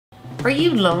Are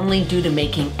you lonely due to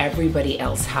making everybody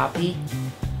else happy?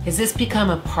 Has this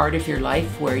become a part of your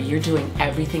life where you're doing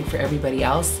everything for everybody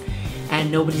else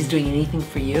and nobody's doing anything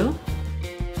for you?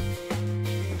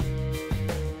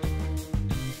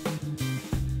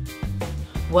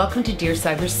 Welcome to Dear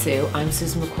Sybersue. I'm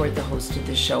Susan McCord, the host of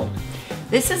the show.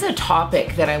 This is a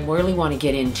topic that I really want to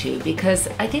get into because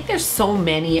I think there's so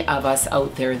many of us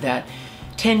out there that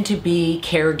tend to be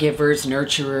caregivers,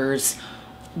 nurturers,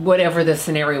 whatever the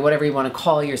scenario, whatever you want to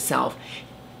call yourself.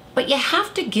 But you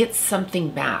have to get something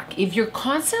back. If you're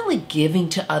constantly giving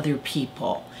to other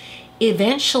people,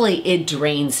 eventually it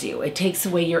drains you. It takes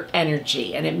away your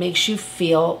energy and it makes you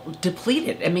feel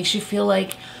depleted. It makes you feel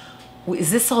like,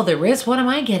 is this all there is? What am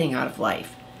I getting out of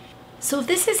life? So if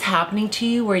this is happening to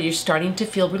you where you're starting to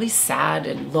feel really sad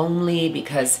and lonely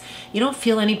because you don't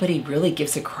feel anybody really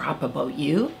gives a crap about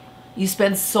you, you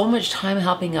spend so much time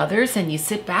helping others and you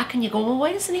sit back and you go, well,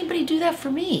 why doesn't anybody do that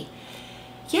for me?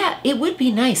 Yeah, it would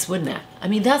be nice, wouldn't it? I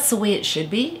mean, that's the way it should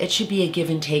be. It should be a give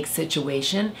and take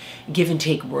situation, give and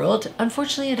take world.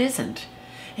 Unfortunately, it isn't.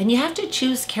 And you have to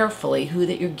choose carefully who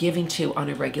that you're giving to on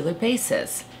a regular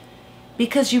basis,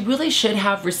 because you really should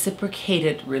have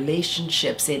reciprocated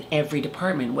relationships in every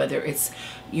department, whether it's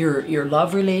your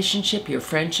love relationship, your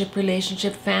friendship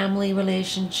relationship, family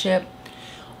relationship.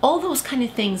 All those kind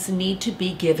of things need to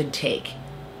be give and take.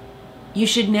 You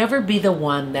should never be the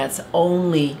one that's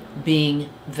only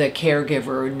being the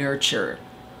caregiver or nurturer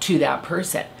to that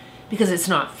person, because it's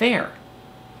not fair.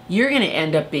 You're going to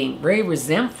end up being very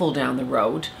resentful down the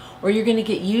road, or you're going to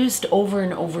get used over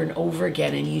and over and over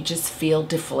again and you just feel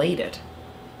deflated.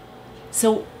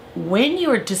 So when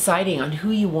you're deciding on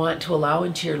who you want to allow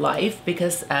into your life,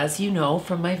 because as you know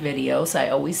from my videos, I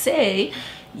always say,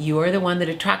 you are the one that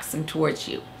attracts them towards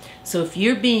you. So if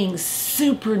you're being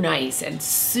super nice and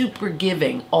super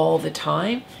giving all the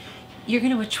time, you're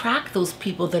going to attract those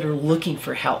people that are looking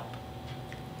for help.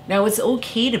 Now, it's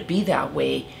okay to be that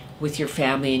way with your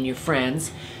family and your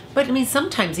friends, but I mean,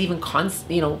 sometimes even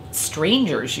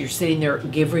strangers, you're sitting there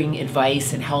giving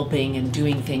advice and helping and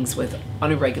doing things with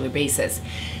on a regular basis.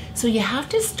 So you have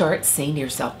to start saying to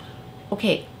yourself,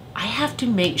 okay, I have to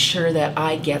make sure that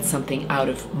I get something out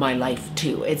of my life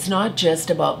too. It's not just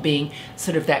about being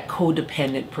sort of that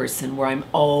codependent person where I'm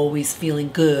always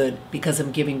feeling good because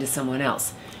I'm giving to someone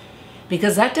else,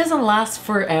 because that doesn't last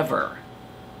forever.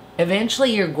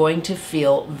 Eventually you're going to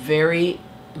feel very,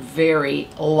 very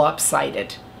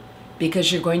lopsided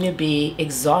because you're going to be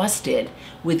exhausted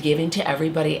with giving to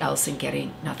everybody else and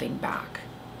getting nothing back.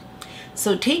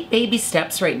 So take baby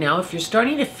steps right now. If you're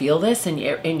starting to feel this and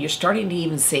you're starting to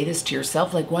even say this to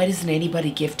yourself, like, why doesn't anybody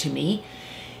give to me?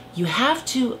 You have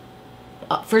to,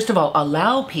 first of all,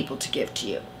 allow people to give to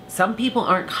you. Some people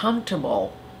aren't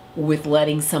comfortable with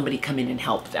letting somebody come in and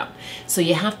help them. So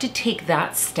you have to take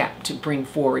that step to bring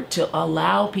forward to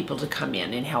allow people to come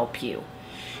in and help you.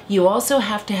 You also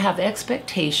have to have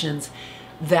expectations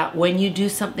that when you do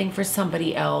something for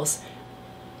somebody else,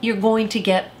 you're going to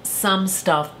get some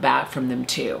stuff back from them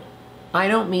too. I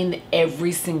don't mean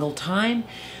every single time,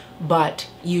 but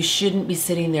you shouldn't be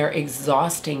sitting there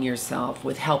exhausting yourself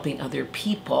with helping other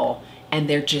people and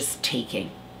they're just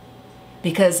taking.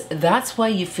 Because that's why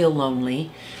you feel lonely,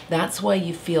 that's why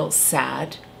you feel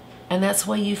sad, and that's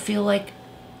why you feel like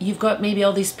you've got maybe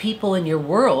all these people in your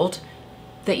world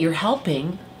that you're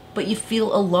helping, but you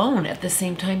feel alone at the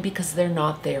same time because they're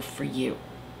not there for you.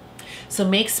 So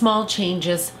make small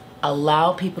changes,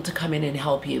 allow people to come in and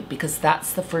help you, because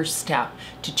that's the first step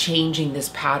to changing this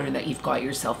pattern that you've got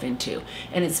yourself into.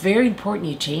 And it's very important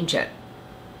you change it,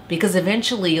 because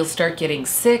eventually you'll start getting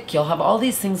sick, you'll have all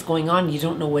these things going on, you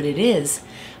don't know what it is,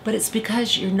 but it's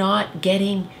because you're not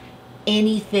getting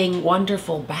anything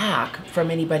wonderful back from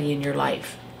anybody in your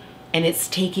life. And it's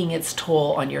taking its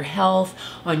toll on your health,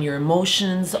 on your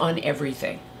emotions, on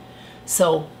everything.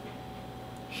 So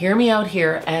hear me out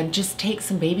here and just take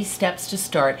some baby steps to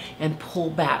start and pull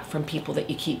back from people that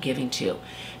you keep giving to.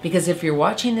 Because if you're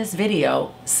watching this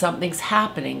video, something's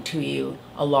happening to you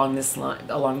along these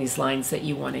lines that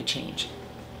you want to change.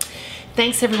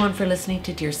 Thanks everyone for listening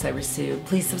to Dear Sybersue.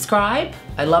 Please subscribe.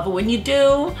 I love it when you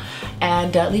do.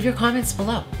 And leave your comments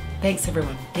below. Thanks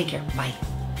everyone. Take care. Bye.